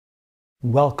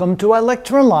Welcome to our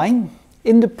lecture online.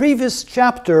 In the previous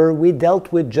chapter, we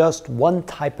dealt with just one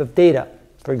type of data.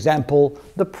 For example,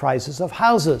 the prices of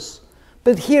houses.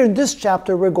 But here in this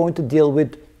chapter, we're going to deal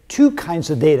with two kinds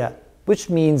of data,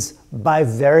 which means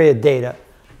bivariate data.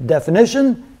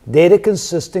 Definition: data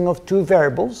consisting of two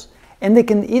variables, and they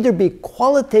can either be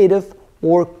qualitative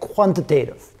or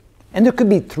quantitative. And there could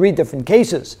be three different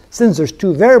cases. Since there's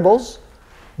two variables,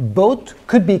 both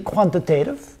could be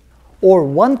quantitative, or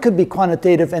one could be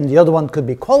quantitative and the other one could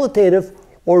be qualitative,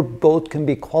 or both can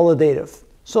be qualitative.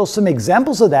 So some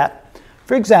examples of that.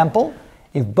 For example,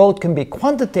 if both can be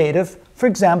quantitative, for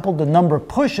example, the number of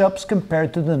push-ups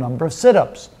compared to the number of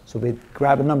sit-ups. So we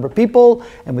grab a number of people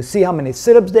and we see how many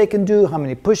sit-ups they can do, how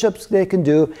many push-ups they can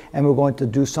do, and we're going to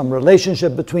do some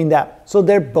relationship between that. So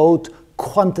they're both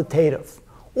quantitative.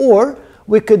 Or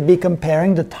we could be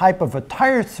comparing the type of a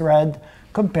tire thread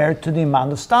compared to the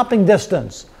amount of stopping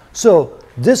distance. So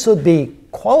this would be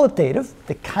qualitative,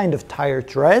 the kind of tire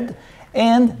tread,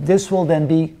 and this will then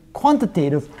be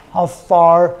quantitative, how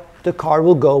far the car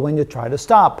will go when you try to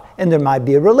stop. And there might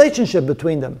be a relationship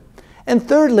between them. And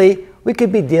thirdly, we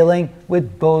could be dealing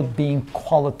with both being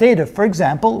qualitative. For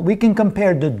example, we can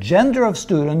compare the gender of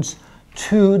students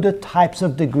to the types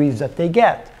of degrees that they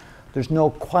get. There's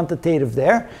no quantitative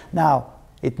there. Now,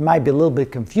 it might be a little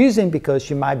bit confusing because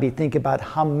you might be thinking about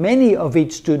how many of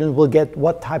each student will get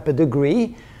what type of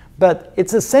degree, but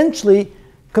it's essentially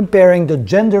comparing the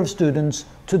gender of students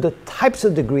to the types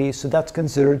of degrees, so that's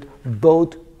considered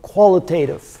both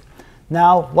qualitative.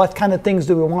 Now, what kind of things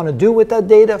do we want to do with that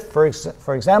data?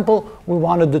 For example, we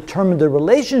want to determine the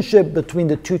relationship between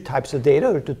the two types of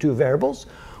data, or the two variables.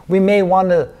 We may want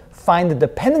to find the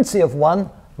dependency of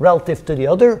one relative to the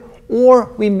other,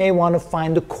 or we may want to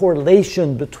find the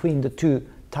correlation between the two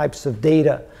types of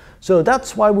data. So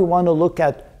that's why we want to look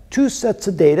at two sets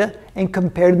of data and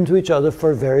compare them to each other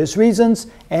for various reasons.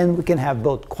 And we can have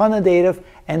both quantitative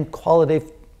and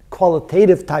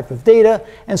qualitative type of data.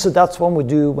 And so that's what we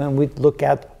do when we look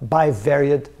at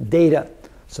bivariate data.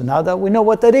 So now that we know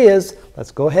what that is,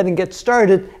 let's go ahead and get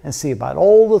started and see about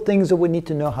all the things that we need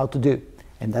to know how to do.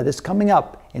 And that is coming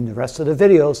up in the rest of the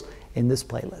videos in this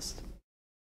playlist.